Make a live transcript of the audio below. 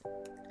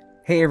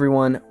Hey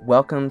everyone,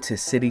 welcome to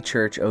City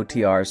Church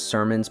OTR's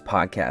Sermons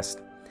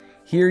Podcast.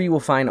 Here you will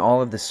find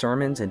all of the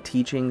sermons and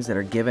teachings that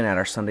are given at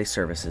our Sunday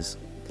services.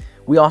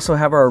 We also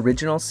have our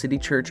original City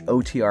Church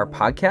OTR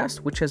podcast,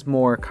 which has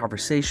more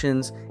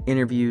conversations,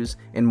 interviews,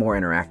 and more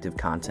interactive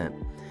content.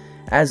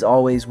 As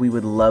always, we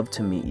would love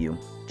to meet you.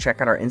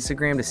 Check out our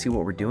Instagram to see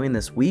what we're doing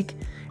this week,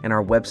 and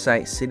our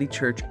website,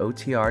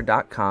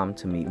 citychurchotr.com,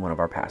 to meet one of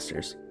our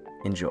pastors.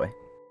 Enjoy.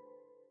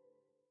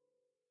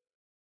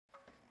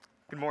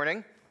 Good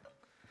morning.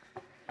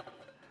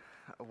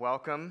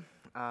 Welcome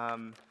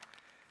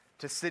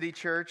to City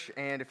Church,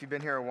 and if you've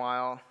been here a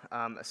while,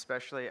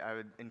 especially I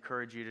would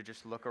encourage you to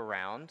just look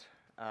around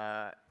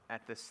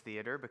at this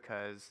theater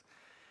because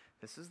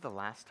this is the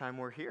last time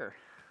we're here.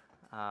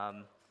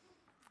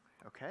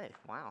 Okay,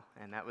 wow,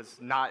 and that was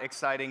not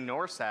exciting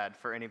nor sad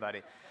for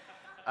anybody.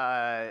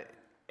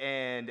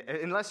 And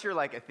unless you're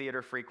like a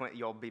theater frequent,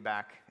 you'll be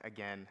back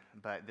again,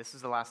 but this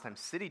is the last time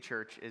City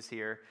Church is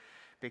here.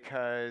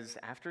 Because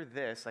after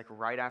this, like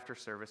right after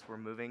service, we're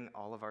moving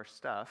all of our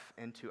stuff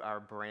into our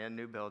brand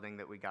new building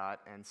that we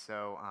got. And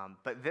so,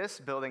 but this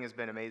building has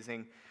been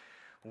amazing.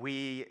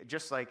 We,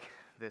 just like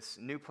this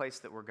new place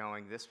that we're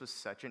going, this was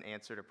such an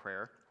answer to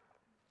prayer.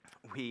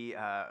 We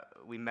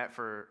met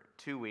for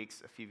 2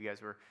 weeks. A few of you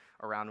guys were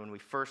around when we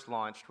first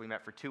launched. We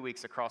met for 2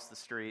 weeks across the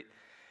street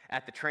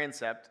at the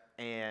Transept.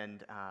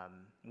 And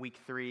week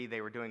 3,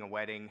 they were doing a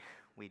wedding.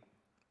 We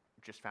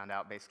just found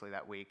out basically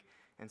that week.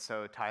 And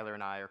so Tyler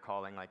and I are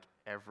calling like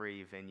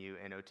every venue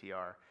in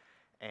OTR,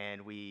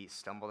 and we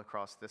stumbled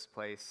across this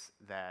place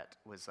that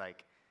was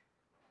like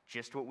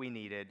just what we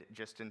needed,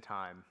 just in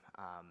time.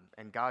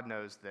 And God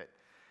knows that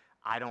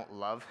I don't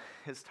love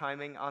his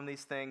timing on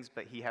these things,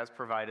 but he has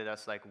provided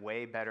us like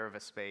way better of a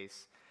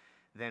space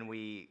than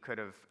we could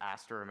have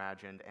asked or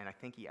imagined. And I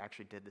think he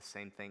actually did the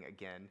same thing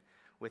again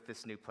with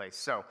this new place.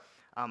 So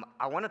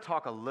I want to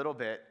talk a little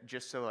bit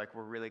just so like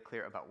we're really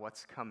clear about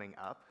what's coming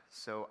up.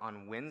 So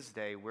on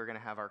Wednesday, we're going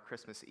to have our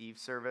Christmas Eve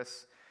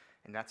service,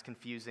 and that's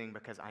confusing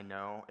because I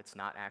know it's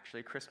not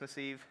actually Christmas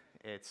Eve.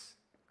 It's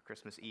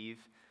Christmas Eve.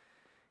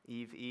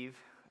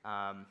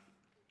 And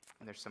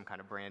there's some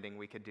kind of branding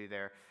we could do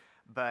there.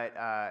 But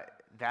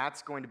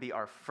that's going to be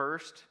our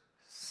first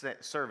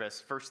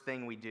service, first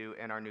thing we do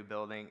in our new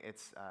building.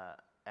 It's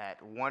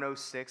at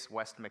 106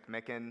 West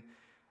McMicken.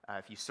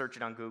 If you search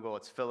it on Google,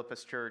 it's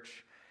Philippus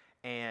Church.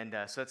 And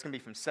so it's going to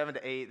be from 7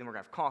 to 8, then we're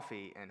going to have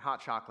coffee and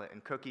hot chocolate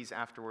and cookies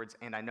afterwards.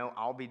 And I know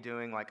I'll be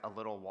doing like a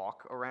little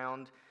walk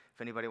around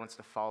if anybody wants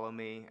to follow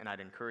me. And I'd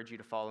encourage you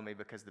to follow me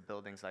because the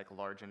building's like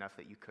large enough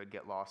that you could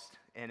get lost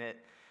in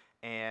it.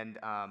 And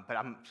but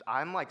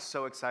I'm like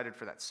so excited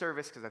for that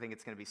service because I think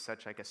it's going to be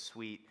such like a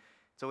sweet,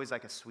 it's always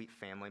like a sweet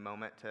family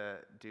moment to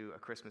do a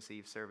Christmas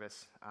Eve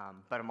service.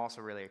 But I'm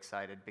also really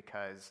excited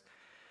because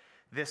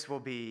this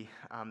will be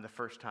the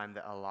first time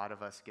that a lot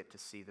of us get to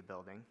see the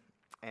building.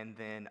 And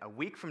then a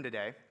week from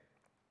today,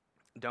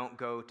 don't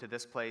go to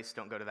this place,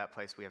 don't go to that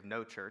place. We have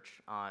no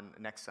church on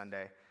next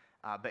Sunday.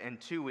 But in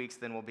 2 weeks,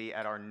 then we'll be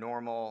at our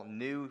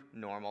new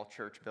normal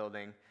church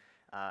building,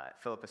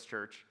 Philippus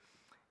Church.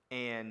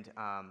 And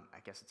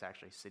I guess it's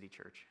actually City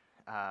Church.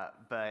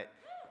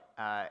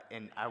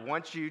 And I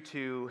want you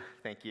to,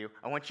 thank you,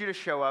 I want you to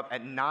show up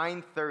at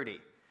 9:30.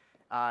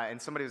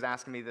 And somebody was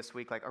asking me this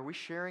week, like, are we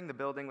sharing the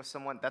building with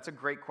someone? That's a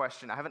great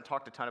question. I haven't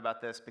talked a ton about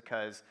this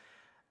because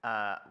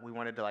we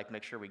wanted to like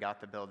make sure we got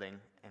the building,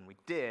 and we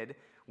did.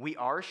 We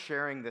are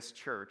sharing this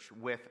church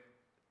with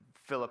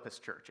Philippus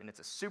Church, and it's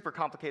a super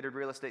complicated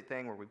real estate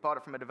thing where we bought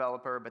it from a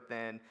developer, but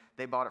then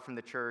they bought it from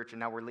the church, and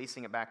now we're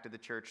leasing it back to the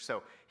church.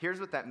 So here's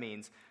what that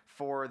means.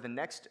 For the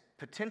next,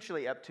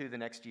 potentially up to the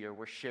next year,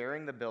 we're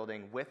sharing the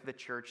building with the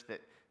church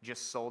that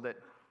just sold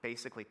it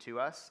basically to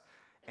us.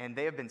 And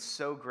they have been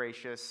so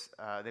gracious.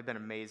 They've been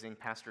amazing.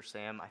 Pastor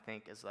Sam, I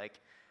think, is like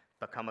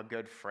become a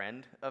good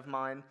friend of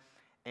mine.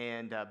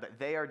 And but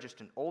they are just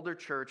an older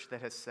church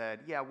that has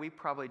said, yeah, we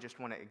probably just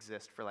want to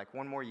exist for like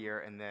one more year,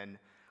 and then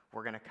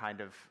we're going to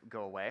kind of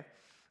go away.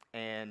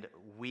 And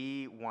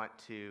we want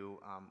to,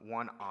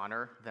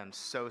 honor them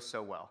so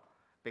well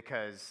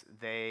because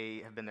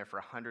they have been there for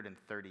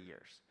 130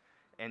 years.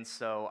 And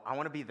so I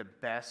want to be the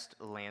best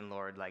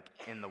landlord like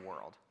in the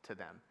world to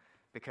them,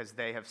 because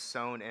they have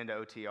sown into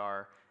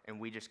OTR, and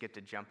we just get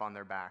to jump on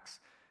their backs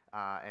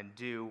and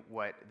do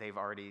what they've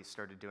already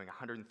started doing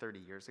 130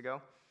 years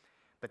ago.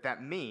 But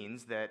that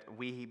means that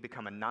we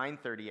become a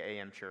 9:30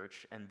 a.m.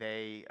 church, and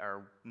they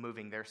are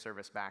moving their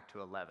service back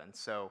to 11.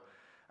 So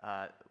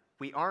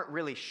we aren't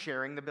really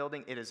sharing the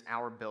building. It is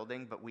our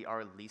building, but we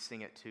are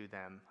leasing it to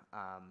them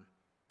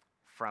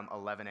from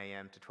 11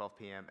 a.m. to 12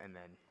 p.m. And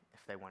then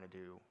if they want to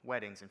do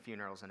weddings and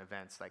funerals and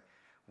events, like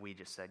we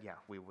just said, yeah,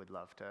 we would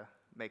love to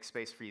make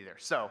space for you there.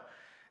 So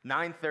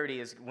 9:30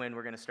 is when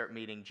we're going to start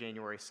meeting,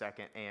 January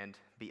 2nd and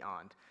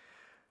beyond.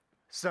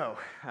 So,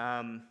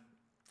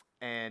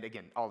 and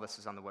again, all this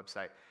is on the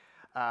website.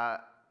 I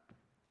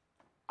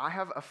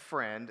have a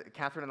friend,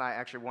 Catherine and I,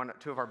 actually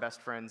two of our best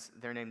friends,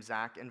 they're named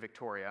Zach and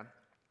Victoria.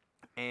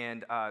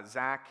 And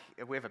Zach,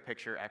 we have a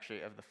picture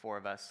actually of the four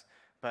of us,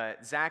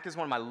 But Zach is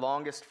one of my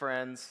longest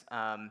friends.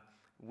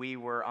 We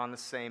were on the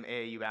same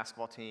AAU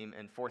basketball team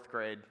in 4th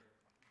grade.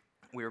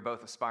 We were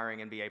both aspiring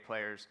NBA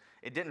players.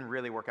 It didn't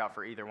really work out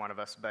for either one of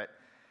us, but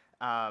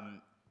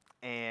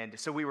and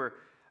so we were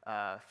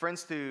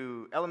friends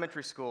through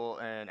elementary school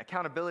and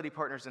accountability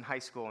partners in high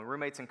school and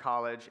roommates in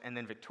college. And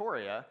then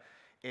Victoria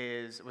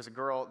was a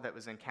girl that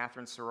was in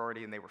Catherine's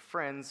sorority, and they were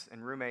friends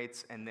and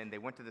roommates. And then they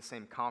went to the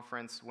same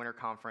conference, winter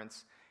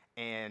conference,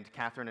 and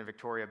Catherine and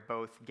Victoria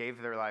both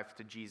gave their life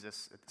to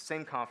Jesus at the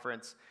same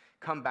conference,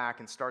 come back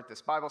and start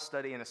this Bible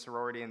study in a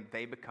sorority, and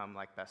they become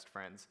like best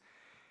friends.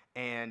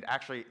 And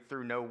actually,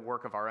 through no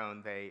work of our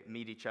own, they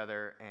meet each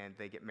other and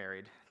they get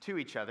married to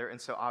each other.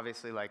 And so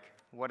obviously, like,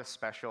 what a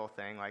special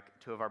thing, like,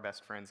 two of our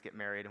best friends get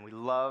married. And we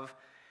love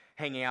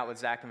hanging out with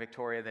Zach and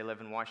Victoria. They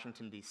live in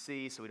Washington,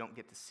 D.C., so we don't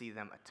get to see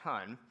them a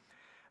ton.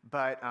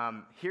 But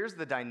here's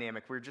the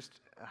dynamic. We just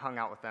hung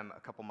out with them a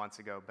couple months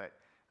ago, but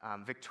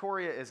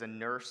Victoria is a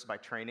nurse by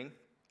training.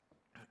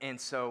 And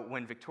so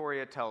when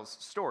Victoria tells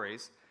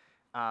stories,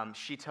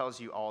 she tells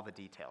you all the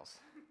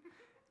details.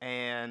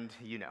 And,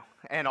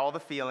 and all the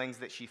feelings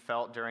that she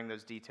felt during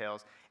those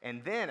details.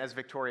 And then, as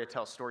Victoria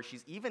tells stories, she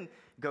even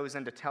goes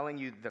into telling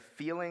you the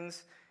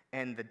feelings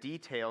and the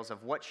details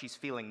of what she's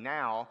feeling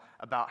now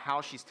about how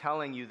she's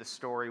telling you the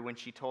story when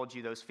she told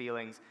you those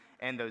feelings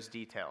and those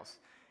details.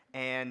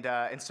 And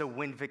so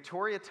when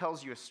Victoria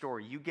tells you a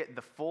story, you get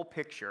the full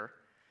picture,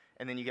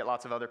 and then you get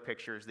lots of other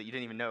pictures that you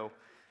didn't even know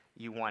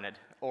you wanted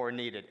or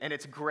needed. And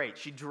it's great.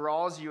 She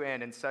draws you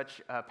in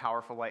such a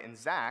powerful way. And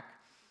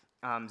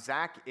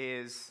Zach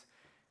is,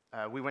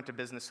 we went to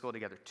business school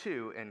together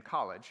too in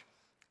college,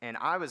 and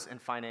I was in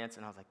finance,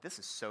 and I was like, this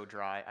is so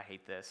dry, I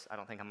hate this, I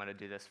don't think I'm going to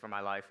do this for my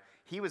life.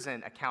 He was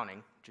in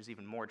accounting, which is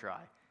even more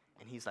dry,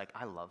 and he's like,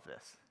 I love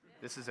this.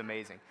 This is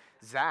amazing.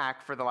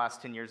 Zach, for the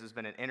last 10 years, has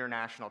been an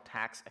international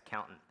tax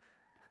accountant.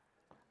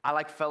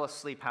 I fell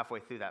asleep halfway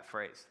through that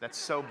phrase. That's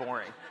so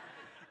boring.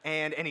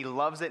 And he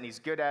loves it, and he's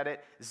good at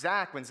it.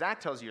 When Zach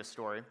tells you a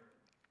story,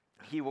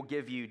 he will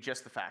give you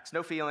just the facts.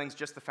 No feelings,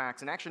 just the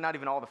facts. And actually not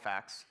even all the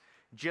facts.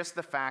 Just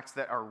the facts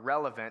that are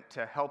relevant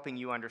to helping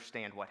you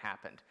understand what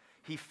happened.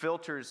 He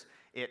filters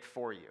it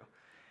for you.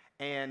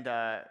 And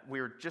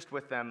we were just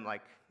with them,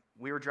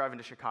 we were driving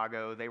to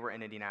Chicago. They were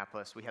in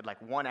Indianapolis. We had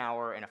 1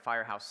 hour in a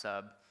Firehouse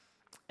sub.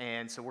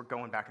 And so we're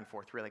going back and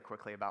forth really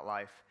quickly about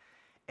life.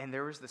 And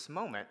there was this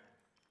moment,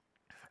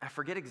 I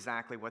forget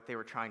exactly what they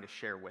were trying to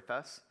share with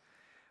us,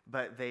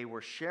 but they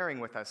were sharing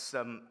with us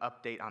some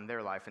update on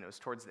their life, and it was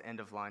towards the end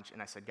of lunch,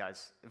 and I said,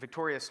 guys,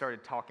 Victoria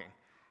started talking,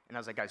 and I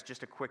was like, guys,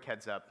 just a quick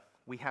heads up,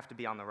 we have to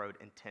be on the road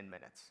in 10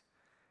 minutes.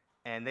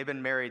 And they've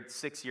been married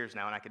 6 years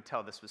now, and I could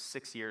tell this was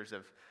 6 years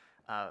of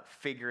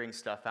figuring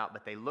stuff out,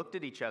 but they looked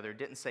at each other,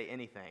 didn't say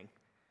anything,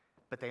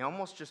 but they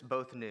almost just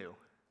both knew,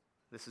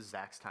 this is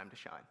Zach's time to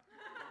shine.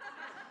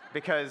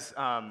 Because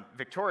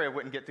Victoria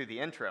wouldn't get through the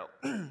intro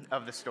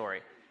of the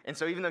story. And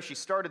so even though she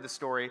started the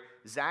story,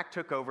 Zach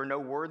took over, no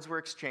words were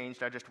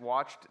exchanged, I just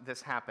watched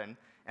this happen,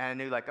 and I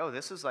knew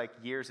this is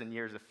years and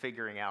years of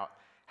figuring out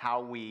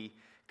how we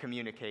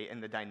communicate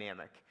and the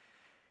dynamic.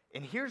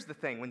 And here's the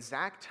thing, when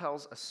Zach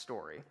tells a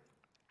story,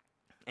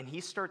 and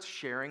he starts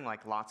sharing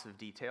lots of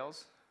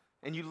details,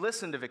 and you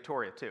listen to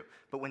Victoria too,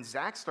 but when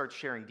Zach starts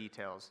sharing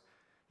details,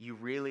 you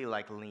really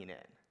lean in.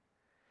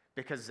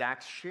 Because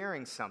Zach's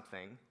sharing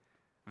something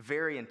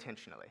very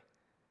intentionally.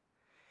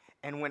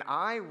 And when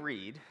I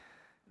read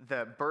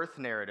the birth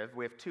narrative,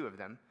 we have two of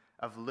them,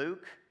 of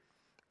Luke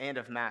and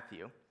of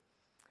Matthew.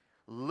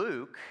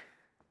 Luke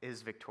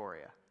is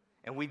Victoria.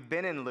 And we've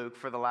been in Luke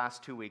for the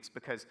last 2 weeks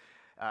because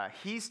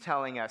he's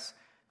telling us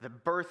the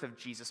birth of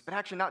Jesus. But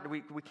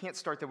actually, we can't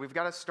start there. We've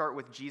got to start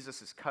with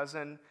Jesus'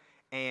 cousin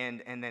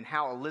and then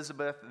how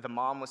Elizabeth, the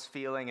mom, was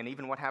feeling, and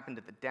even what happened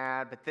to the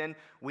dad. But then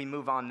we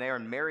move on there,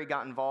 and Mary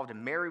got involved,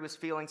 and Mary was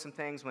feeling some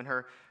things when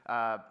her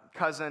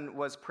cousin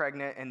was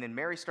pregnant, and then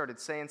Mary started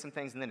saying some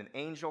things, and then an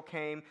angel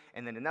came,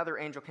 and then another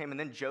angel came, and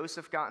then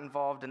Joseph got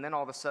involved, and then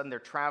all of a sudden they're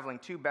traveling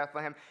to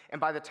Bethlehem. And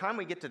by the time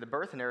we get to the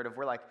birth narrative,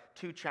 we're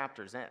 2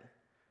 chapters in.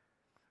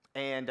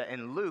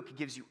 And Luke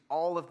gives you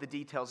all of the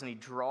details, and he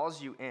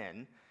draws you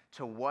in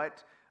to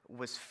what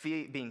was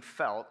being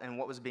felt and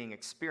what was being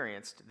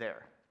experienced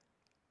there.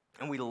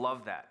 And we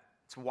love that.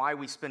 It's why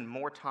we spend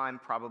more time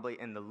probably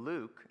in the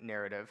Luke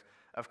narrative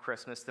of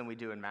Christmas than we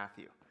do in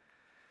Matthew.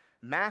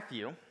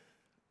 Matthew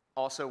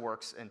also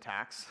works in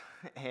tax,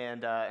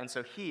 and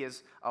so he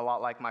is a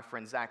lot like my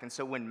friend Zach. And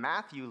so when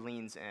Matthew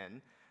leans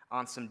in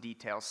on some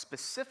details,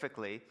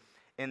 specifically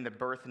in the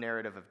birth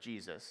narrative of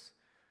Jesus,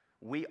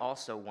 we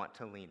also want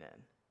to lean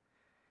in.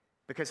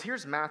 Because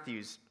here's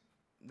Matthew's,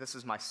 this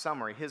is my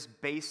summary, his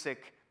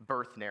basic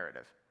birth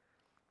narrative.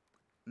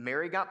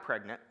 Mary got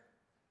pregnant.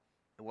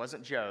 It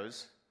wasn't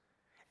Joe's.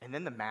 And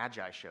then the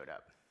Magi showed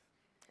up.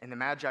 And the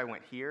Magi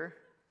went here.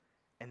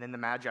 And then the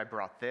Magi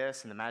brought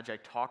this. And the Magi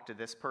talked to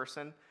this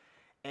person.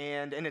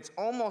 And it's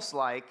almost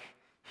like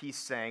he's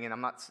saying,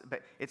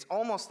 but it's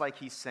almost like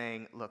he's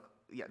saying, look,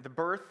 yeah, the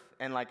birth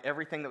and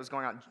everything that was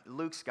going on,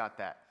 Luke's got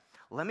that.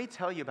 Let me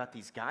tell you about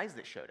these guys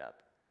that showed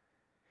up.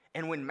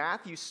 And when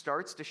Matthew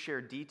starts to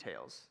share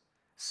details,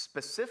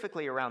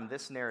 specifically around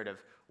this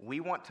narrative, we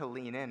want to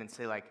lean in and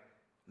say, like,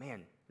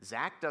 man,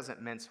 Zach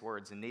doesn't mince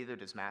words, and neither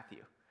does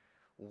Matthew.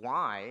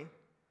 Why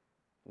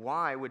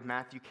would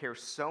Matthew care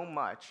so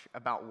much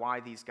about why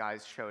these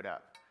guys showed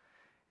up?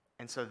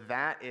 And so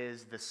that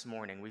is this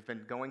morning. We've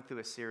been going through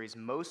a series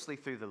mostly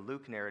through the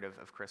Luke narrative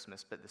of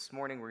Christmas, but this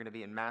morning we're going to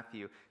be in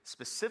Matthew,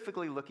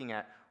 specifically looking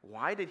at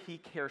why did he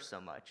care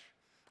so much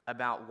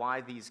about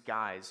why these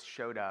guys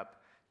showed up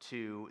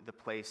to the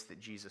place that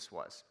Jesus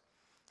was.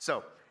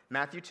 So,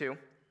 Matthew 2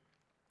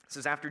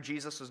 says, after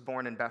Jesus was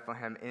born in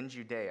Bethlehem in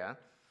Judea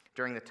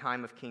during the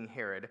time of King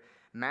Herod,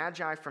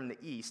 Magi from the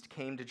east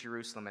came to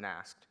Jerusalem and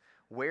asked,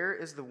 "Where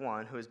is the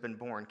one who has been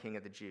born King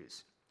of the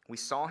Jews? We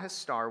saw his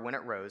star when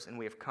it rose, and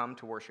we have come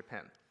to worship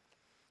him."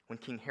 When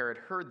King Herod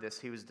heard this,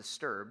 he was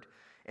disturbed,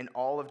 and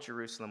all of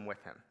Jerusalem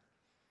with him.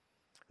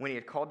 When he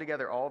had called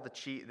together all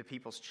the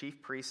people's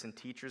chief priests and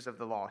teachers of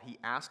the law, he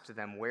asked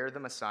them where the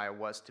Messiah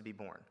was to be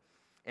born.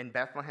 "In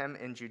Bethlehem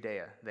in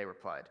Judea," they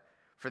replied,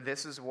 "for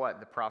this is what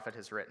the prophet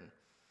has written.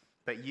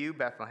 But you,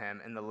 Bethlehem,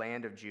 in the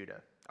land of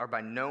Judah, are by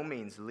no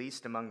means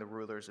least among the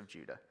rulers of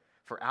Judah,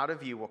 for out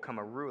of you will come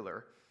a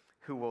ruler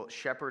who will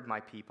shepherd my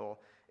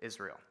people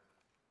Israel."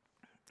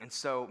 And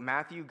so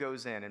Matthew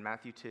goes in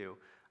Matthew 2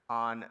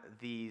 on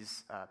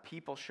these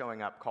people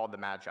showing up called the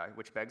Magi,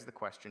 which begs the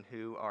question,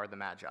 who are the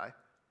Magi?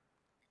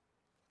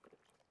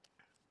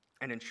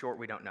 And in short,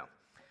 we don't know.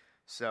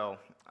 So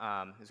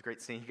it was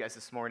great seeing you guys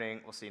this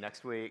morning. We'll see you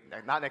next week.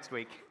 Not next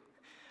week.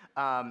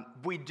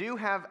 We do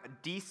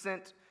have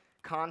decent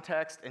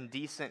context and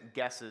decent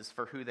guesses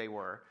for who they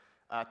were.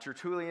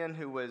 Tertullian,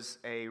 who was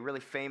a really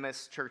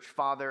famous church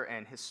father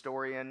and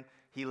historian,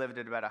 he lived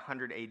at about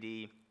 100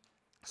 AD,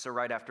 so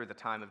right after the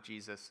time of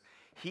Jesus.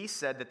 He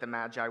said that the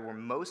Magi were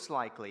most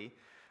likely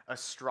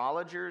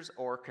astrologers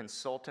or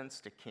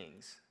consultants to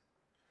kings.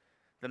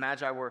 The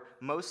Magi were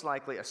most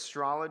likely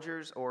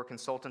astrologers or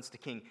consultants to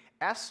king.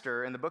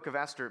 Esther, in the book of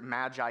Esther,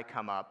 Magi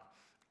come up,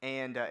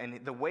 and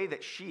the way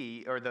that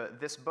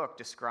this book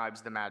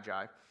describes the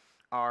Magi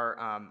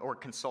are, or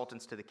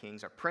consultants to the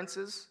kings, are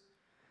princes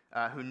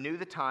who knew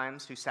the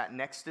times, who sat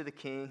next to the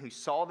king, who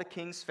saw the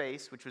king's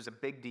face, which was a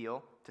big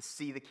deal to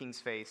see the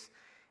king's face,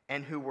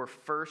 and who were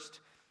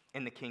first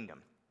in the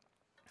kingdom.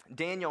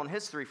 Daniel and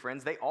his three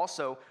friends, they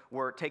also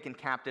were taken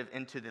captive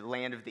into the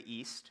land of the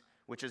east,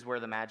 which is where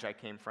the Magi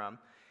came from.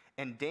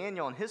 And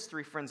Daniel and his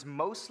three friends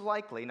most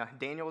likely, now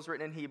Daniel was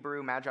written in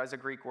Hebrew, Magi is a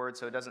Greek word,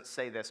 so it doesn't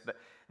say this, but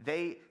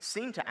they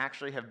seem to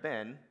actually have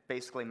been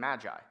basically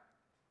Magi,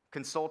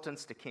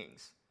 consultants to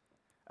kings,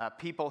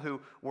 people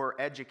who were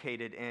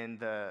educated in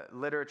the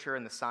literature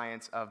and the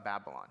science of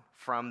Babylon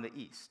from the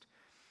east.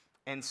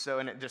 And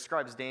it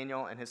describes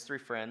Daniel and his three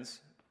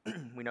friends.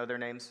 We know their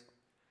names,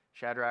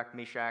 Shadrach,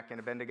 Meshach, and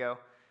Abednego.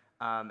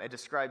 It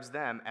describes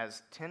them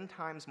as 10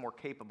 times more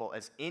capable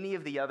as any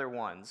of the other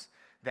ones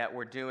that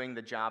were doing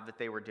the job that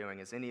they were doing,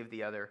 as any of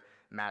the other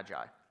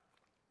Magi.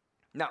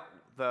 Now,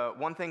 the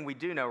one thing we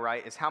do know,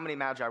 right, is how many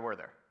Magi were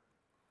there?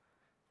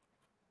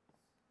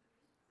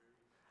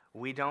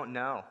 We don't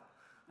know.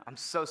 I'm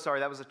so sorry.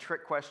 That was a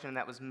trick question.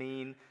 That was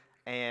mean.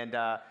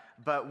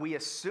 But we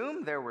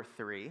assume there were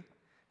 3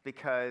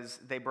 because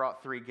they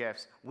brought 3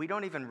 gifts. We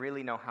don't even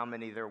really know how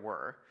many there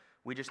were.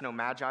 We just know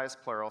Magi is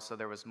plural, so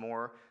there was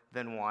more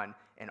than one.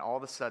 And all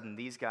of a sudden,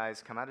 these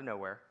guys come out of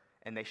nowhere,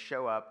 and they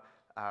show up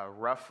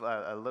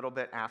a little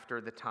bit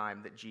after the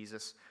time that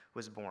Jesus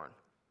was born.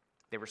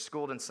 They were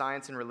schooled in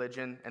science and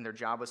religion, and their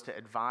job was to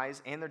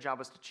advise, and their job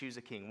was to choose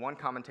a king. One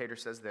commentator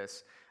says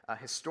this,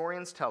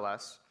 historians tell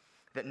us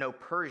that no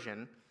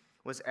Persian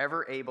was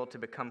ever able to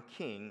become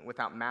king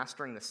without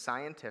mastering the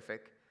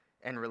scientific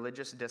and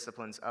religious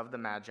disciplines of the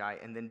Magi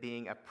and then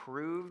being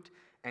approved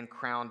and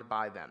crowned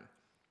by them.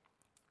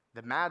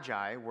 The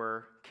Magi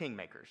were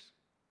kingmakers.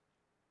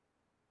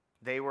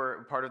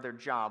 Part of their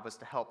job was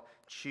to help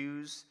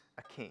choose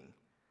a king.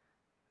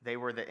 They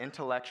were the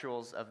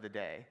intellectuals of the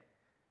day.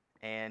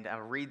 And I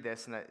read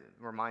this, and it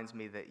reminds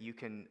me that you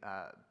can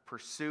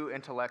pursue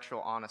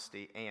intellectual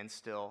honesty and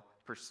still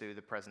pursue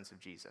the presence of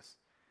Jesus.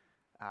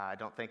 I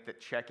don't think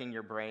that checking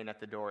your brain at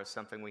the door is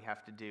something we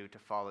have to do to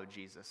follow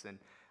Jesus. And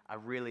I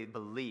really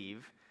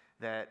believe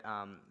that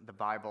the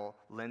Bible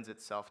lends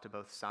itself to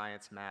both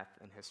science, math,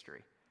 and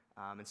history.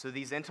 And so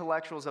these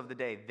intellectuals of the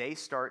day, they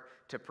start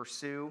to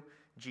pursue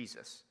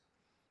Jesus.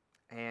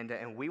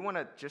 And we want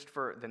to, just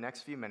for the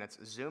next few minutes,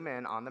 zoom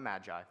in on the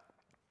Magi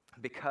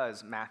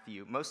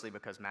mostly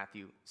because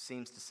Matthew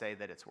seems to say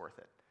that it's worth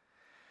it.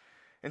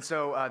 And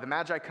so the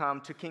Magi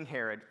come to King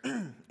Herod,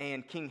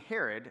 and King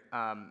Herod,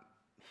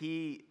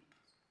 he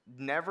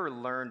never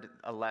learned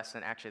a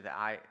lesson, actually, that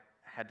I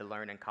had to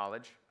learn in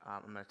college.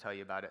 I'm going to tell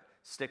you about it.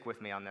 Stick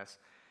with me on this.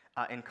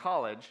 In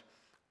college,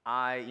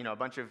 a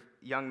bunch of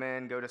young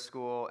men go to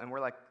school, and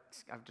we're like,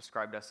 I've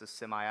described us as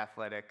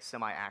semi-athletic,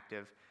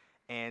 semi-active,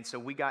 and so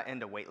we got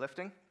into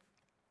weightlifting,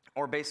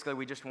 or basically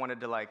we just wanted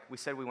to we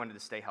said we wanted to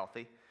stay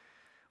healthy.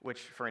 which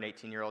for an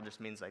 18-year-old just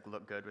means like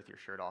look good with your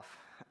shirt off.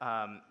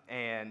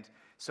 And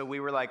so we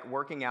were like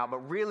working out, but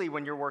really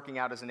when you're working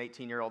out as an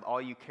 18-year-old,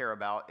 all you care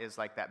about is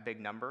like that big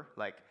number,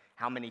 like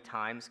how many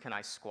times can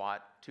I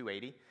squat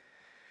 280?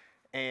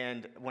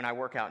 And when I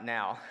work out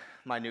now,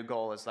 my new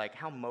goal is like,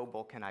 how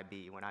mobile can I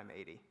be when I'm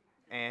 80?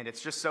 And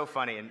it's just so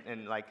funny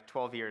in like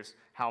 12 years,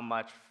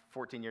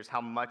 14 years,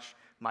 how much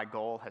my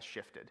goal has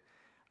shifted.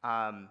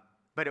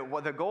 But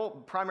the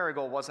primary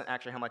goal wasn't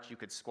actually how much you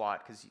could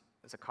squat, because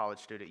as a college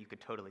student, you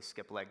could totally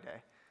skip leg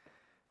day.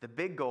 The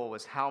big goal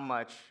was how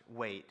much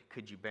weight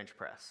could you bench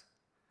press?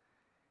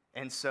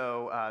 And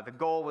so the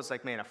goal was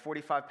like, man, a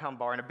 45-pound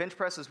bar. And a bench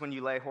press is when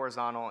you lay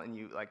horizontal and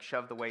you like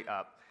shove the weight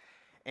up.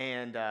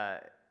 And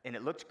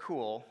it looked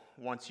cool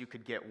once you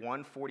could get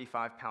one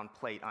 45-pound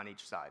plate on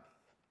each side.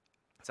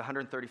 It's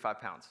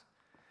 135 pounds.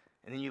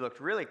 And then you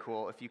looked really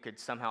cool if you could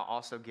somehow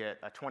also get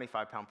a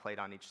 25-pound plate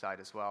on each side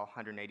as well,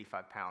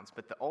 185 pounds.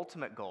 But the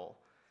ultimate goal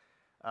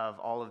of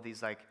all of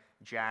these like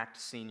jacked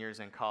seniors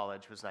in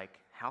college was like,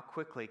 how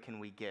quickly can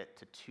we get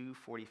to two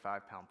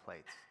 45-pound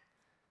plates,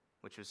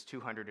 which was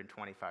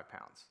 225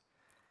 pounds.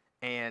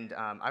 And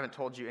I haven't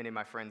told you any of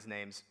my friends'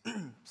 names,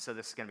 so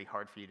this is going to be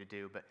hard for you to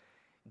do, but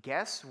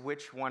guess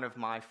which one of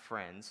my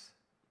friends,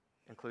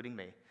 including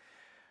me,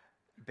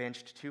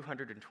 benched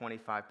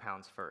 225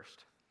 pounds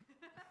first?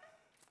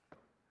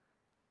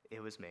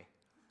 It was me.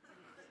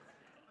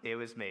 It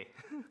was me.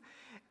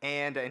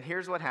 And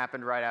here's what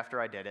happened right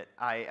after I did it.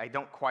 I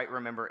don't quite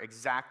remember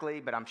exactly,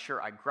 but I'm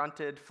sure I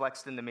grunted,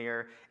 flexed in the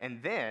mirror,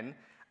 and then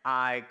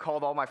I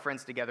called all my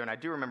friends together, and I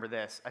do remember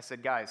this. I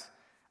said, guys,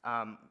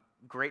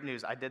 great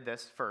news, I did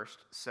this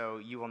first, so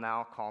you will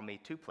now call me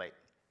two-plate,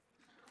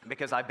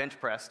 because I bench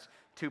pressed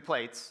 2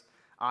 plates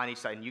on each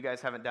side, and you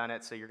guys haven't done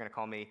it, so you're going to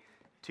call me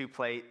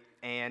two-plate.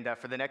 And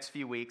for the next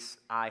few weeks,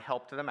 I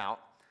helped them out.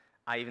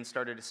 I even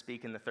started to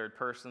speak in the third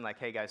person, like,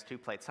 hey guys,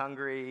 2-plate's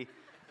hungry.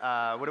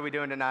 What are we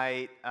doing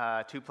tonight?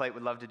 2-plate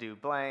would love to do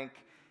blank.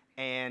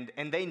 And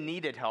they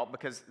needed help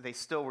because they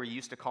still were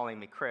used to calling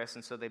me Chris.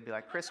 And so they'd be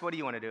like, Chris, what do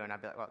you want to do? And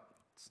I'd be like, well,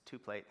 it's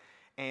 2-plate.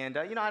 And,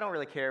 I don't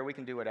really care. We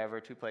can do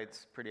whatever.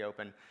 2-plate's pretty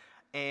open.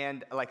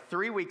 And like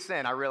 3 weeks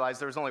in, I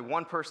realized there was only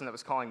one person that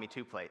was calling me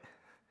 2-plate.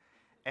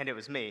 And it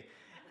was me.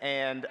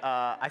 And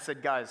I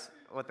said, guys,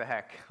 what the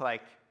heck?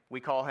 Like, we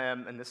call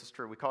him, and this is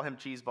true, we call him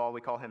Cheeseball, we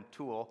call him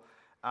Tool.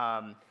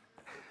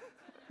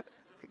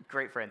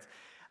 Great friends.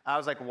 I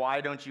was like,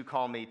 why don't you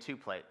call me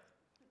 2-plate?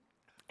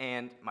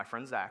 And my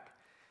friend Zach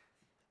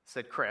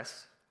said,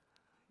 Chris,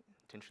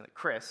 intentionally,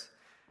 Chris,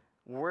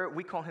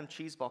 we call him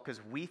Cheeseball because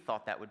we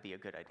thought that would be a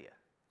good idea.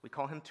 We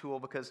call him Tool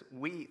because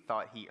we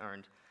thought he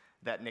earned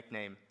that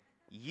nickname.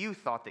 You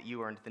thought that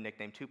you earned the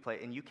nickname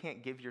 2-plate, and you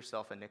can't give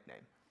yourself a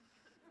nickname.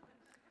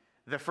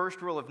 The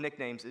first rule of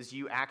nicknames is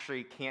you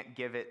actually can't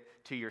give it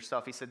to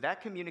yourself. He said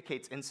that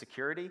communicates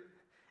insecurity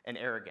and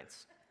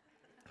arrogance,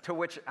 to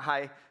which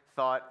I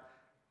thought,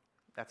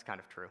 that's kind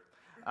of true.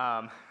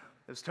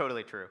 It was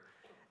totally true.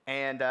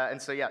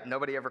 And so, yeah,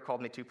 nobody ever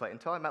called me 2-plate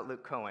until I met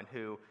Luke Cohen,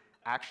 who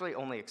actually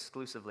only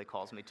exclusively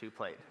calls me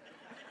 2-plate.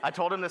 I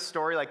told him this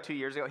story like 2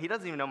 years ago. He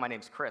doesn't even know my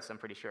name's Chris, I'm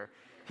pretty sure.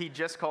 He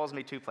just calls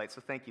me 2-plate,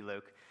 so thank you,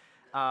 Luke.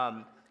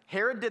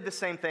 Herod did the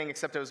same thing,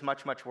 except it was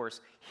much, much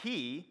worse.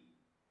 He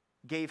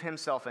gave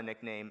himself a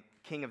nickname,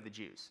 King of the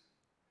Jews.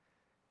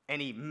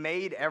 And he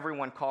made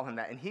everyone call him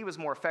that. And he was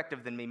more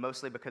effective than me,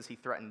 mostly because he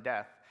threatened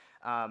death.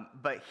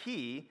 But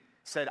he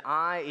said,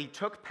 he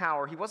took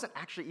power. He wasn't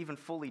actually even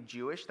fully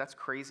Jewish. That's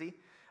crazy.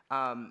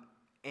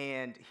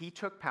 And he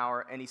took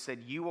power, and he said,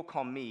 you will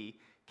call me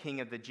King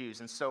of the Jews.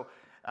 And so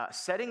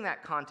setting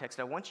that context,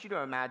 I want you to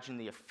imagine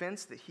the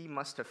offense that he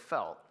must have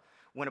felt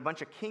when a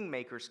bunch of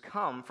kingmakers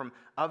come from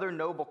other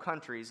noble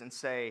countries and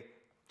say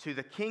to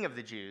the King of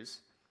the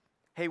Jews,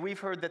 hey, we've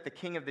heard that the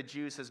King of the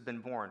Jews has been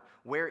born.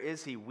 Where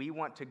is he? We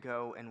want to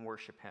go and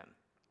worship him.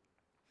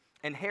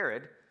 And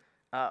Herod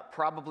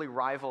probably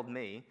rivaled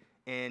me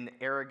in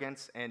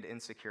arrogance and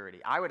insecurity.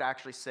 I would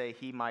actually say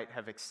he might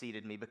have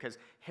exceeded me because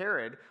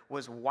Herod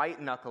was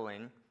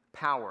white-knuckling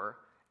power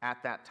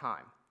at that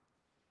time.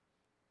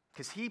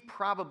 Because he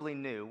probably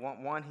knew,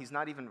 one, he's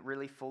not even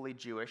really fully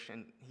Jewish,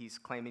 and he's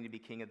claiming to be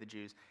King of the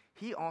Jews.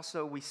 He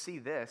also, we see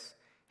this,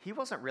 he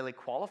wasn't really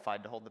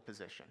qualified to hold the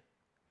position.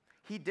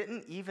 He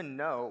didn't even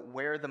know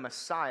where the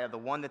Messiah, the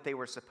one that they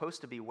were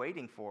supposed to be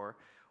waiting for,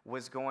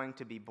 was going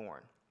to be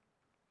born.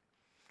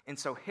 And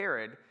so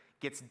Herod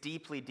gets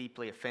deeply,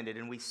 deeply offended,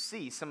 and we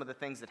see some of the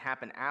things that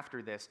happen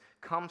after this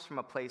comes from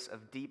a place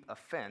of deep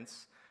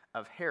offense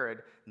of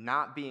Herod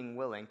not being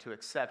willing to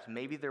accept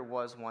maybe there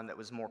was one that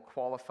was more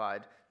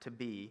qualified to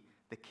be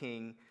the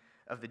King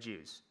of the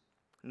Jews.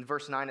 In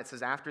verse 9 it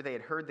says, after they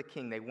had heard the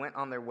king, they went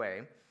on their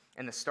way,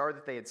 and the star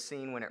that they had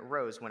seen when it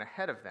rose went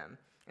ahead of them,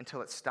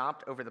 until it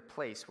stopped over the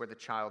place where the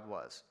child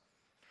was.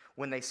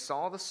 When they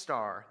saw the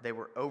star, they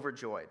were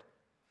overjoyed.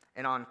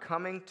 And on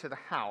coming to the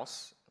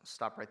house,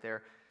 stop right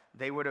there,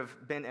 they would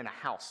have been in a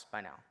house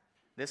by now.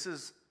 This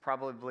is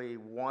probably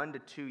 1 to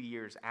 2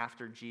 years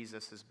after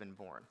Jesus has been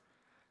born,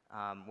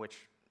 which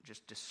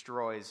just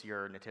destroys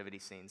your nativity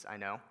scenes, I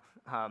know.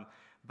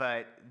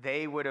 but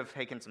they would have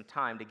taken some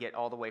time to get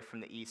all the way from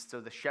the east. So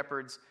the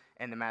shepherds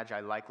and the Magi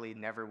likely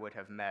never would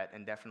have met,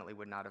 and definitely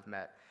would not have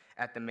met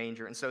at the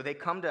manger. And so they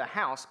come to a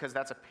house, because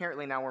that's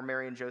apparently now where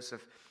Mary and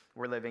Joseph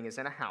were living, is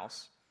in a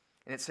house.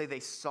 And it say they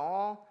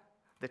saw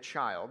the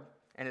child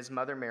and his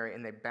mother Mary,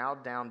 and they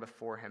bowed down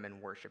before him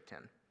and worshiped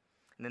him.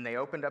 And then they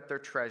opened up their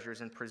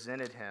treasures and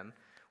presented him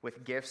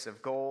with gifts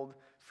of gold,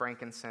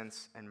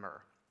 frankincense, and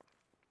myrrh.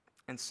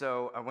 And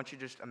so I want you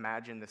to just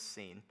imagine this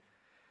scene.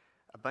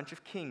 A bunch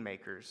of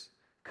kingmakers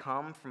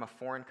come from a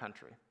foreign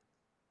country.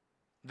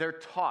 They're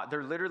taught,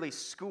 they're literally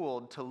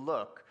schooled to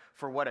look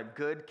for what a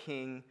good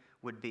king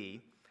would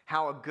be,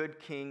 how a good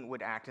king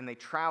would act. And they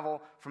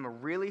travel from a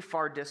really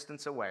far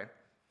distance away.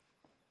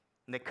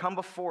 And they come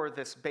before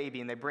this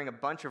baby and they bring a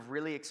bunch of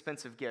really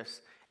expensive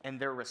gifts. And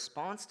their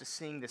response to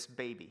seeing this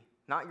baby,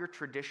 not your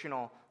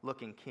traditional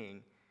looking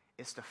king,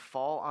 is to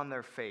fall on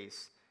their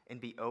face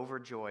and be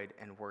overjoyed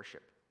and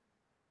worship.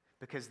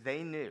 Because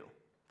they knew,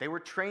 they were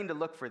trained to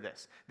look for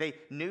this. They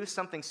knew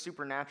something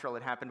supernatural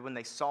had happened when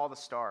they saw the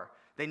star.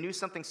 They knew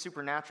something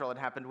supernatural had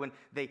happened when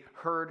they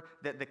heard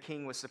that the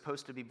king was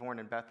supposed to be born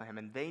in Bethlehem.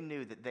 And they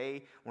knew that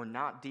they were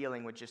not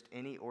dealing with just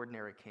any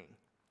ordinary king.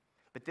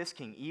 But this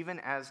king, even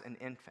as an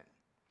infant,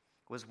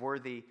 was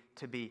worthy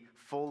to be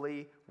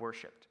fully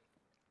worshiped.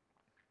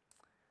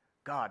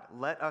 God,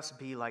 let us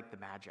be like the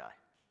Magi.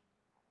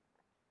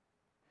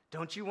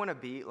 Don't you want to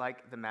be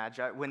like the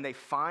Magi? When they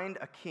find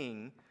a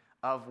king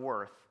of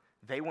worth,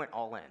 they went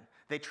all in.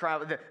 They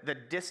traveled. The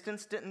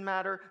distance didn't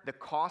matter. The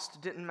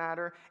cost didn't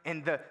matter.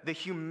 And the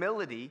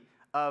humility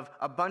of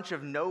a bunch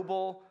of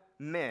noble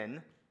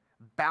men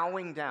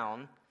bowing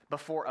down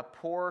before a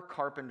poor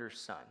carpenter's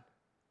son.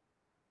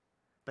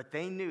 But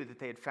they knew that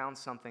they had found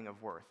something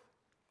of worth.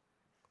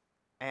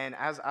 And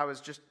as I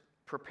was just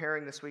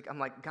preparing this week, I'm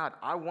like, God,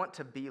 I want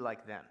to be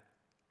like them.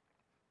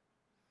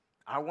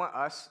 I want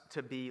us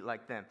to be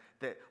like them.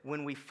 That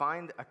when we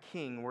find a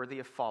king worthy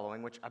of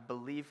following, which I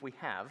believe we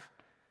have,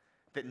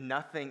 that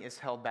nothing is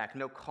held back.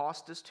 No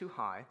cost is too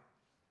high.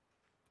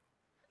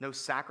 No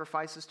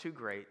sacrifice is too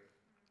great.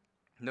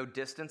 No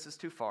distance is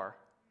too far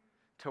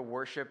to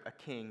worship a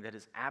king that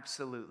is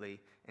absolutely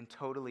and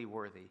totally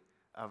worthy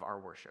of our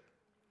worship.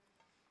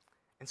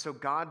 And so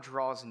God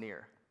draws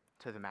near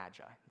to the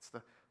Magi. It's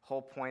the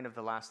whole point of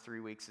the last 3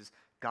 weeks is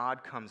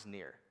God comes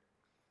near.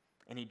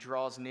 And he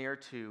draws near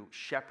to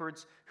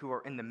shepherds who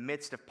are in the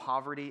midst of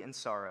poverty and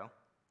sorrow.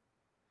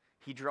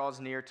 He draws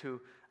near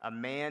to a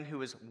man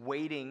who is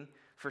waiting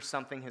for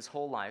something his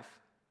whole life.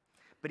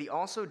 But he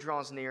also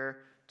draws near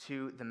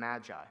to the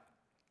Magi.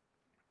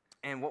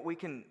 And what we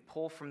can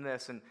pull from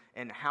this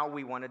and how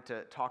we wanted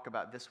to talk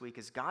about this week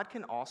is God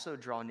can also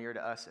draw near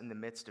to us in the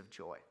midst of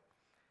joy.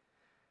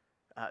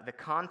 The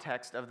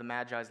context of the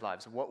Magi's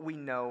lives, what we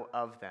know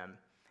of them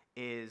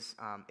is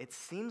it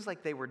seems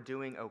like they were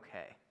doing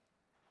okay.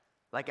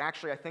 Like,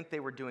 actually, I think they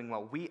were doing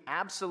well. We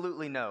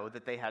absolutely know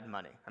that they had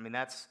money. I mean,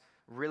 that's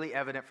really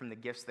evident from the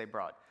gifts they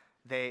brought.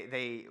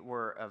 They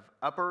were of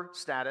upper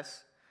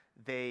status.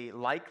 They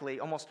likely,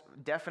 almost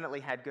definitely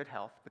had good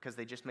health because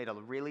they just made a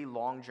really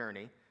long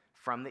journey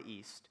from the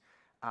east.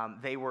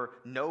 They were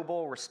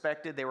noble,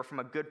 respected. They were from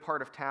a good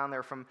part of town. They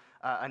were from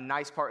a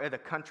nice part of the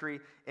country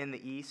in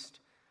the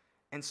east.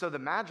 And so the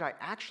Magi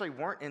actually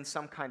weren't in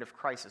some kind of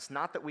crisis,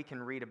 not that we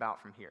can read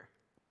about from here.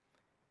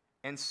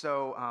 And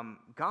so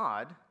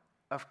God,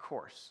 of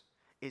course,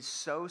 is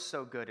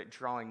so good at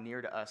drawing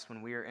near to us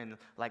when we are in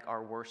like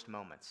our worst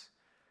moments.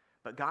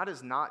 But God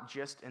is not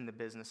just in the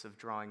business of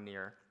drawing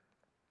near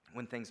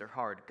when things are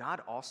hard.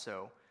 God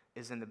also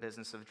is in the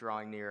business of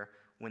drawing near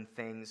when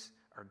things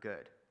are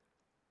good.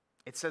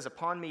 It says,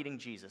 upon meeting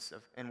Jesus,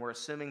 and we're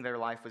assuming their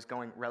life was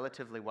going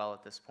relatively well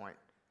at this point.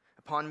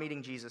 Upon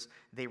meeting Jesus,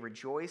 they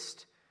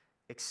rejoiced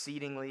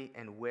exceedingly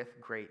and with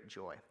great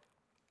joy.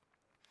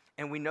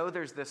 And we know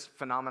there's this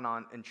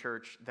phenomenon in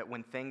church that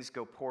when things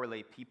go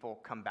poorly, people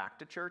come back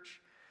to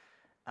church.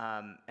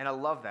 And I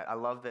love that. I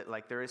love that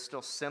like there is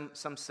still some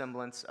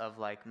semblance of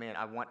like, man,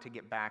 I want to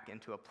get back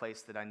into a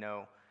place that I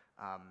know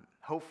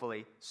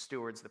hopefully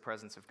stewards the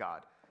presence of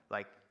God.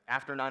 Like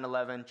after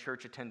 9/11,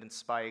 church attendance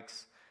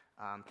spikes.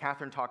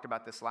 Catherine talked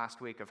about this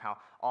last week of how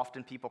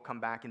often people come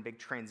back in big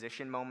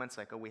transition moments,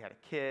 like, oh, we had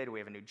a kid, we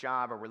have a new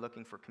job, or we're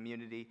looking for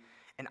community.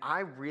 And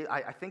I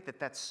think that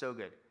that's so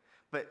good.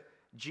 But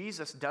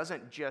Jesus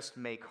doesn't just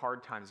make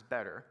hard times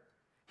better.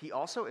 He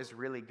also is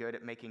really good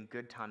at making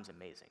good times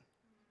amazing.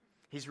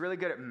 He's really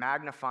good at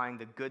magnifying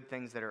the good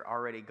things that are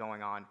already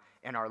going on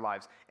in our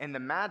lives. And the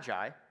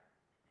Magi,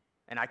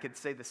 and I could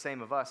say the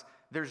same of us,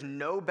 there's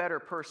no better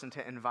person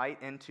to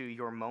invite into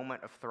your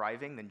moment of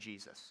thriving than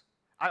Jesus.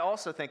 I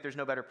also think there's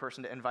no better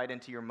person to invite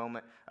into your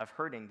moment of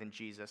hurting than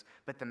Jesus.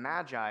 But the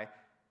Magi,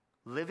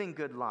 living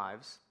good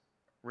lives,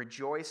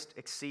 rejoiced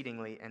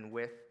exceedingly and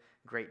with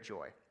great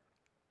joy.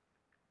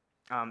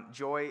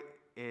 Joy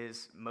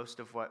is most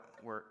of what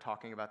we're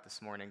talking about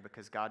this morning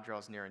because God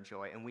draws near in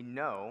joy. And we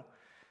know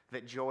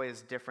that joy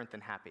is different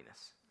than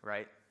happiness,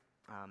 right?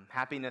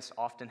 Happiness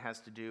often has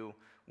to do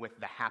with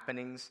the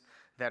happenings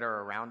that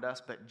are around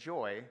us, but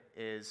joy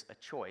is a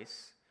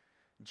choice.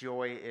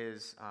 Joy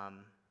is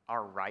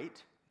our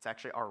right. It's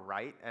actually our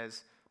right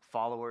as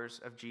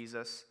followers of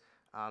Jesus.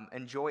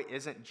 And joy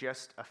isn't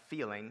just a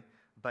feeling,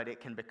 but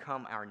it can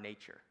become our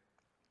nature.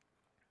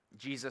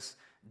 Jesus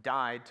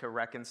died to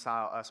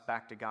reconcile us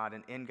back to God,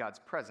 and in God's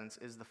presence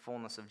is the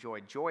fullness of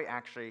joy. Joy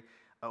actually,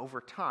 over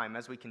time,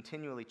 as we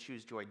continually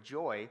choose joy,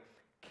 joy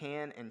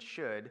can and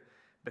should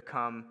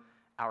become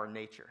our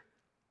nature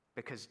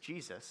because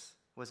Jesus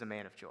was a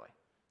man of joy.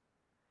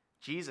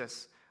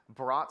 Jesus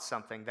brought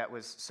something that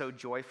was so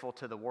joyful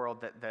to the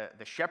world that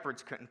the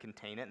shepherds couldn't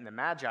contain it, and the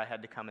Magi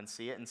had to come and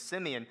see it, and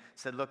Simeon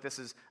said, look, this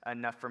is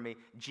enough for me.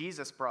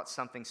 Jesus brought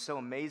something so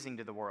amazing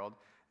to the world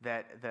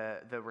that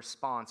the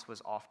response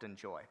was often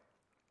joy.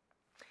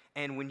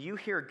 And when you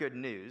hear good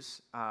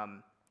news,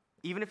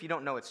 even if you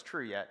don't know it's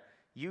true yet,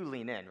 you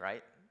lean in,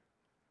 right?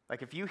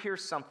 Like if you hear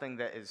something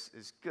that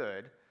is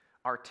good,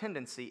 our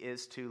tendency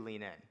is to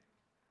lean in,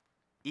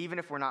 even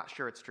if we're not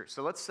sure it's true.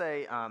 So let's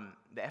say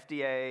the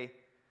FDA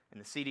and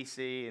the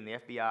CDC and the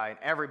FBI and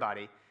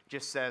everybody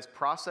just says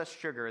processed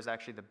sugar is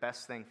actually the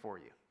best thing for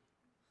you.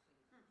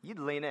 You'd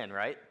lean in,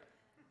 right?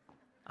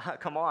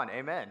 Come on,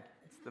 amen.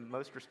 It's the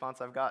most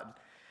response I've gotten.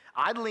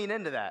 I'd lean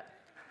into that.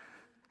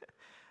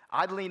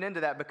 I'd lean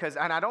into that because,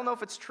 and I don't know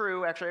if it's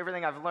true, actually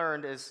everything I've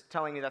learned is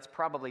telling me that's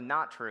probably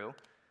not true,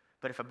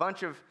 but if a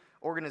bunch of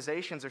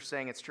organizations are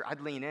saying it's true, I'd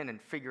lean in and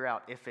figure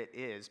out if it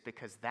is,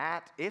 because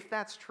if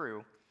that's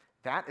true,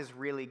 that is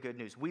really good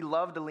news. We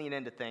love to lean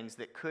into things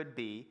that could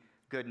be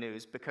good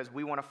news because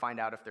we want to find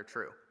out if they're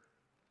true.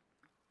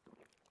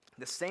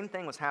 The same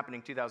thing was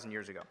happening 2,000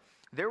 years ago.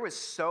 There was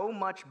so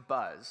much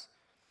buzz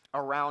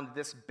around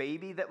this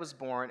baby that was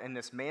born and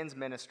this man's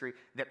ministry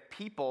that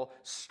people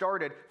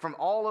started from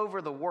all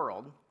over the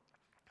world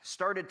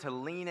started to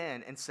lean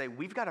in and say,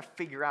 we've got to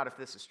figure out if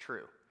this is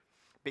true.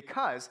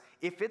 Because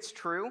if it's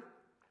true,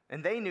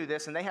 and they knew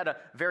this, and they had a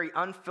very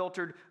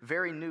unfiltered,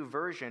 very new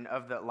version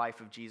of the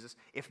life of Jesus.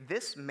 If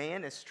this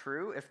man is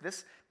true, if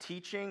this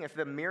teaching, if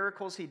the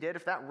miracles he did,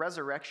 if that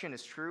resurrection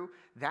is true,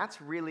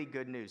 that's really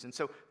good news. And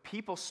so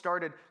people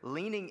started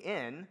leaning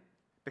in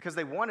because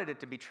they wanted it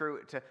to be true,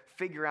 to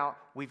figure out,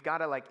 we've got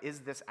to is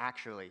this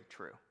actually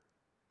true?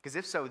 Because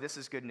if so, this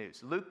is good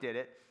news. Luke did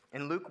it.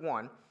 In Luke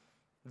 1,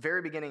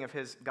 very beginning of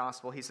his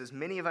gospel, he says,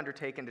 many have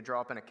undertaken to draw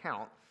up an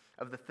account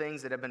of the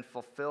things that have been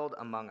fulfilled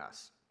among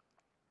us.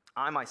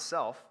 I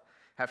myself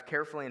have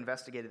carefully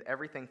investigated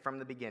everything from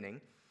the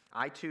beginning.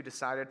 I too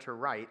decided to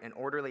write an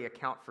orderly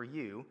account for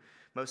you,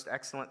 most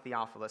excellent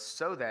Theophilus,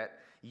 so that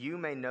you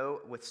may know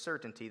with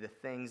certainty the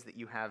things that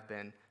you have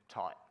been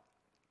taught.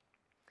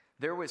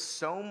 There was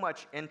so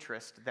much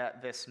interest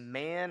that this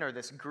man or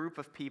this group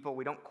of people,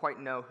 we don't quite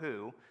know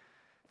who,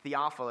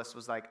 Theophilus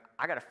was like,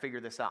 I got to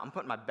figure this out. I'm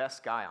putting my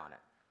best guy on it.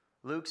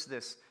 Luke's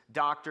this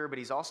doctor, but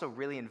he's also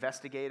really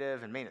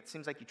investigative, and man, it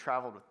seems like you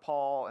traveled with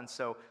Paul, and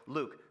so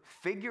Luke,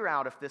 figure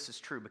out if this is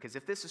true, because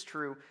if this is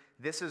true,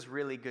 this is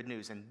really good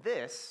news. And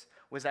this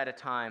was at a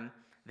time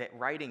that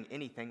writing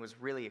anything was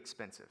really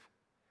expensive.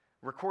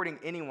 Recording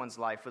anyone's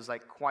life was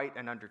quite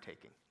an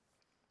undertaking.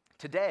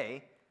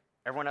 Today,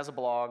 everyone has a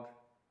blog,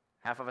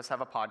 half of us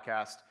have a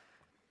podcast,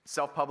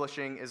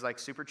 self-publishing is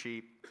super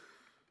cheap,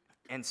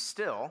 and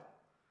still,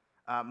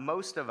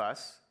 most of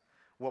us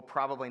will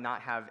probably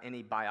not have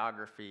any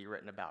biography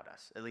written about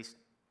us. At least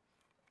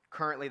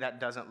currently that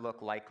doesn't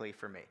look likely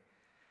for me.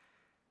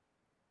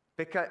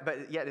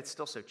 But yet it's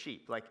still so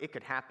cheap. It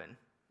could happen.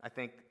 I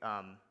think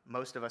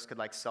most of us could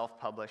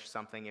self-publish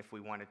something if we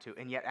wanted to.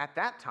 And yet at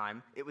that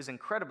time, it was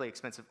incredibly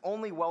expensive.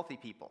 Only wealthy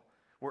people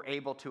were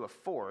able to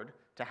afford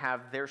to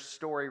have their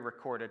story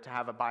recorded, to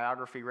have a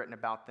biography written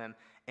about them.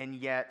 And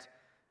yet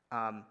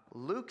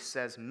Luke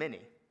says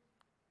many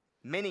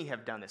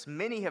have done this.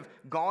 Many have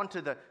gone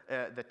to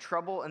the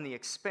trouble and the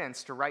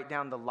expense to write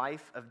down the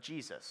life of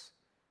Jesus.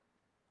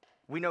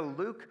 We know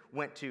Luke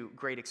went to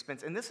great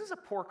expense, and this is a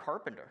poor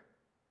carpenter.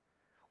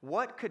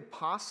 What could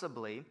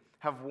possibly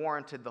have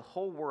warranted the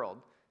whole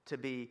world to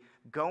be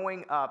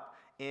going up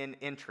in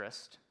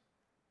interest,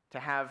 to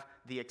have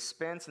the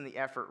expense and the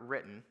effort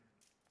written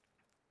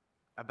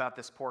about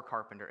this poor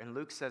carpenter? And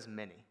Luke says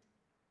many.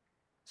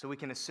 So we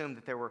can assume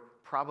that there were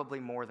probably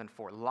more than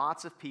 4.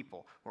 Lots of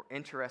people were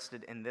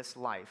interested in this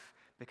life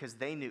because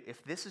they knew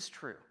if this is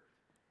true,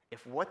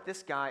 if what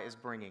this guy is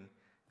bringing,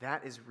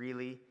 that is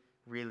really,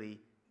 really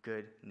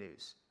good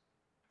news.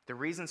 The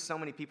reason so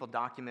many people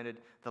documented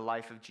the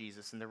life of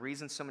Jesus and the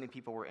reason so many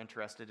people were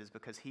interested is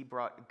because he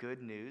brought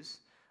good news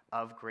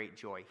of great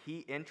joy. He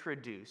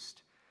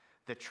introduced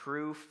the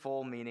true,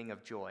 full meaning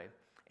of joy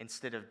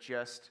instead of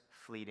just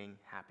fleeting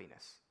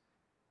happiness.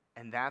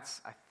 And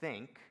that's, I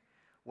think,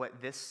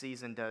 what this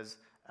season does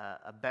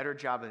a better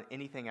job than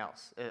anything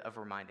else of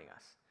reminding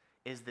us,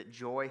 is that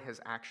joy has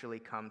actually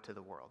come to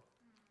the world.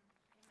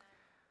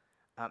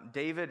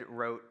 David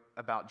wrote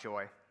about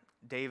joy.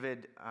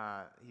 David,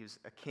 he was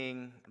a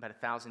king about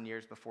 1,000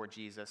 years before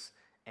Jesus,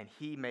 and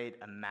he made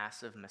a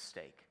massive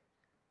mistake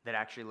that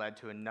actually led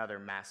to another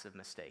massive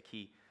mistake.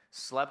 He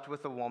slept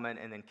with a woman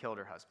and then killed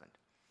her husband.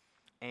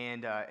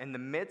 And in the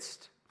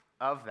midst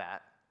of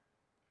that,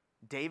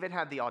 David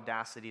had the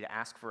audacity to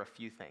ask for a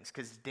few things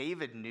because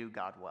David knew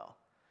God well.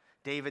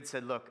 David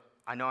said, look,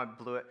 I know I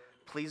blew it.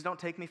 Please don't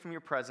take me from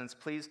your presence.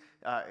 Please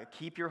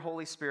keep your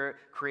Holy Spirit.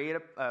 Create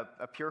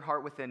a pure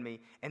heart within me.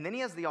 And then he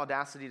has the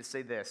audacity to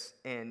say this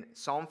in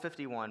Psalm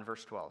 51,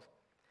 verse 12.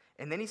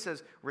 And then he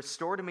says,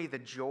 restore to me the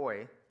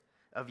joy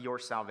of your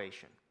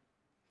salvation.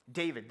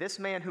 David, this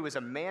man who is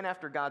a man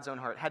after God's own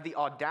heart, had the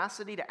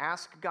audacity to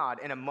ask God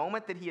in a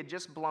moment that he had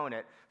just blown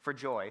it for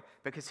joy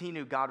because he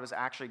knew God was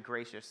actually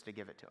gracious to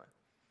give it to him.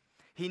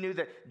 He knew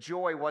that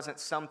joy wasn't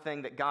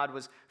something that God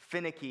was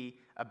finicky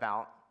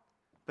about,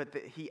 but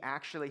that he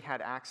actually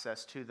had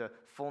access to the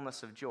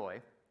fullness of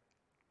joy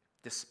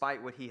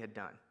despite what he had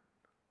done.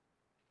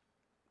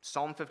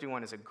 Psalm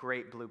 51 is a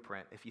great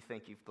blueprint if you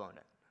think you've blown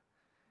it.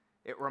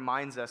 It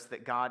reminds us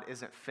that God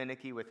isn't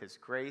finicky with his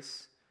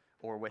grace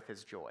or with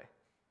his joy.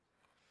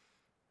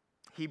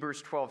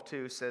 Hebrews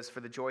 12:2 says,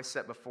 for the joy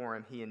set before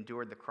him, he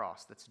endured the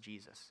cross. That's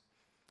Jesus.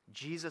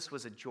 Jesus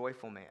was a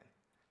joyful man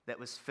that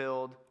was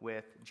filled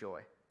with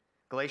joy.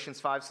 Galatians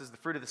 5 says the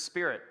fruit of the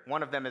Spirit,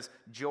 one of them is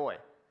joy.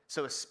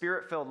 So a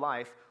Spirit-filled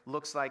life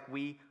looks like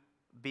we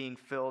being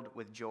filled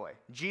with joy.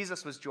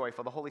 Jesus was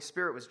joyful. The Holy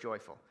Spirit was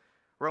joyful.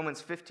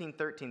 Romans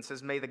 15:13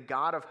 says, may the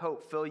God of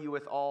hope fill you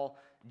with all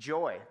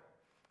joy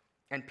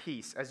and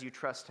peace as you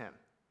trust him.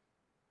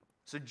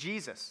 So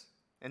Jesus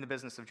in the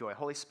business of joy.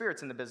 Holy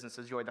Spirit's in the business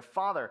of joy. The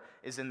Father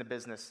is in the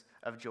business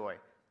of joy.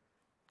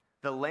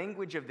 The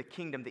language of the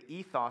kingdom, the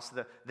ethos,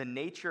 the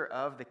nature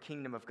of the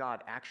kingdom of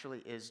God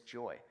actually is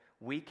joy.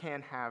 We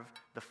can have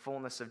the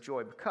fullness of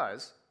joy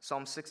because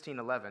Psalm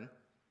 16:11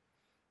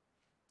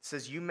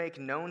 says, you make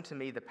known to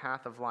me the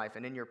path of life,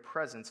 and in your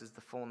presence is the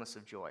fullness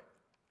of joy.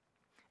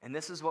 And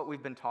this is what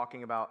we've been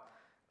talking about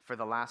for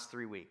the last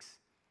 3 weeks.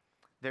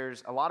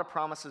 There's a lot of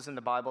promises in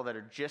the Bible that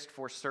are just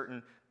for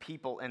certain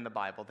people in the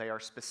Bible. They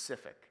are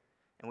specific.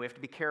 And we have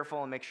to be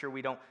careful and make sure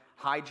we don't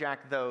hijack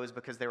those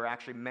because they were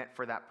actually meant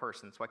for that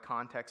person. That's why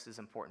context is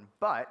important.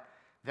 But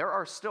there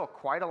are still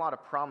quite a lot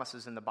of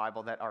promises in the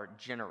Bible that are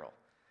general.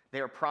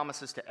 They are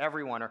promises to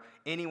everyone or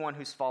anyone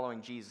who's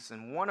following Jesus.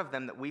 And one of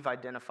them that we've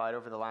identified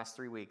over the last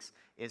 3 weeks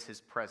is his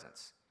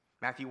presence.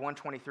 Matthew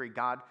 1:23,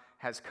 God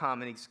has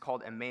come and he's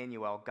called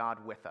Emmanuel,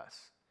 God with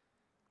us.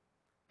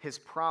 His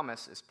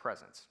promise is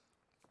presence.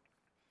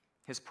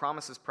 His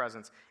promise is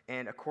presence,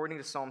 and according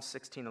to Psalm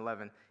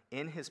 16:11,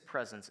 in his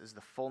presence is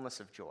the fullness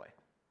of joy.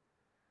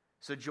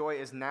 So joy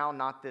is now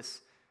not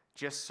this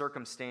just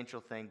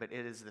circumstantial thing, but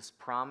it is this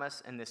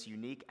promise and this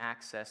unique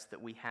access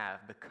that we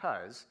have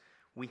because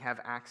we have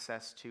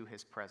access to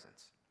his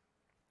presence.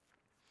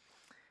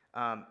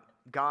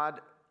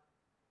 God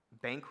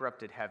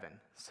bankrupted heaven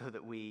so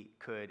that we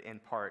could, in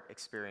part,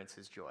 experience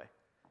his joy.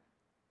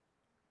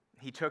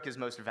 He took his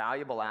most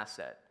valuable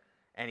asset,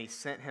 and he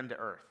sent him to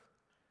earth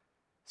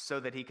so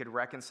that he could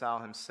reconcile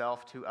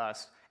himself to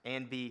us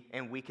and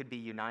we could be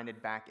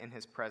united back in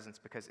his presence,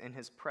 because in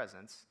his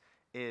presence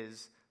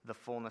is the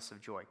fullness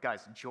of joy.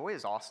 Guys, joy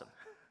is awesome.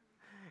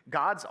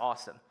 God's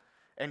awesome.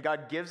 And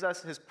God gives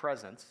us his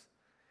presence.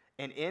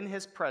 And in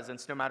his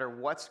presence, no matter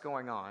what's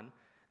going on,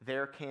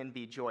 there can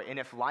be joy. And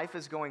if life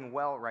is going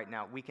well right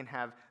now, we can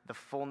have the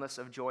fullness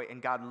of joy.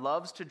 And God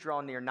loves to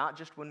draw near, not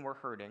just when we're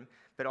hurting,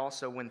 but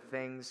also when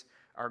things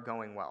are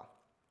going well.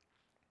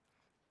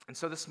 And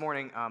so this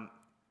morning,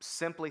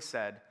 simply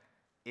said,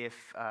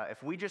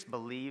 if we just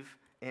believe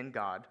in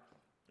God,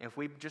 if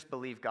we just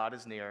believe God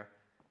is near,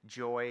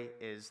 joy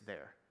is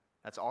there.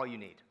 That's all you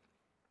need.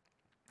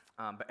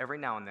 But every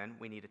now and then,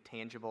 we need a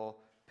tangible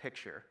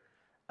picture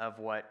of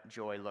what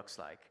joy looks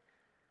like.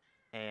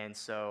 And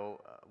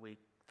so we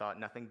thought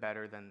nothing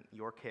better than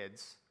your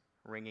kids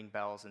ringing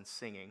bells and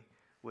singing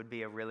would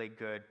be a really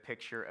good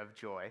picture of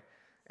joy.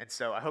 And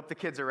so I hope the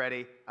kids are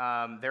ready.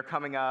 They're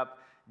coming up.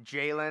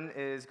 Jalen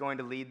is going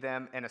to lead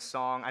them in a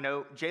song. I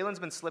know Jalen's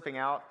been slipping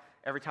out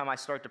every time I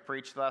start to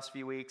preach the last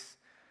few weeks.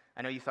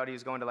 I know you thought he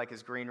was going to like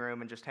his green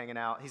room and just hanging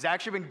out. He's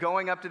actually been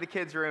going up to the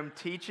kids' room,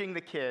 teaching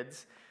the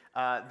kids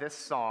this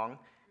song.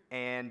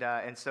 And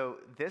so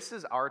this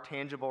is our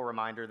tangible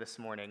reminder this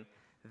morning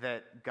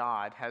that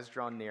God has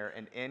drawn near,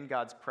 and in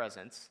God's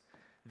presence,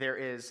 there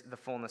is the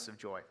fullness of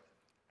joy.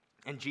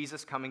 And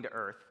Jesus coming to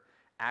earth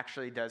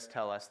actually does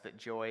tell us that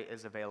joy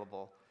is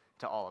available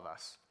to all of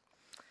us.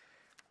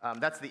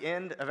 That's the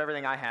end of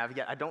everything I have.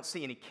 Yet I don't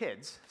see any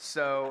kids,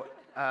 so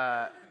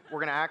we're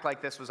going to act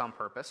like this was on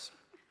purpose.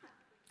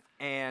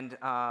 And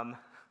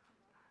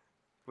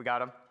we got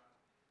them.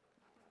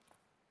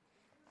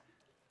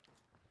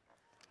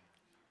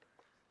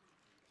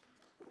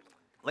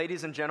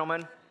 Ladies and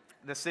gentlemen,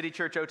 the City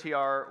Church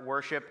OTR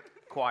Worship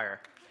Choir.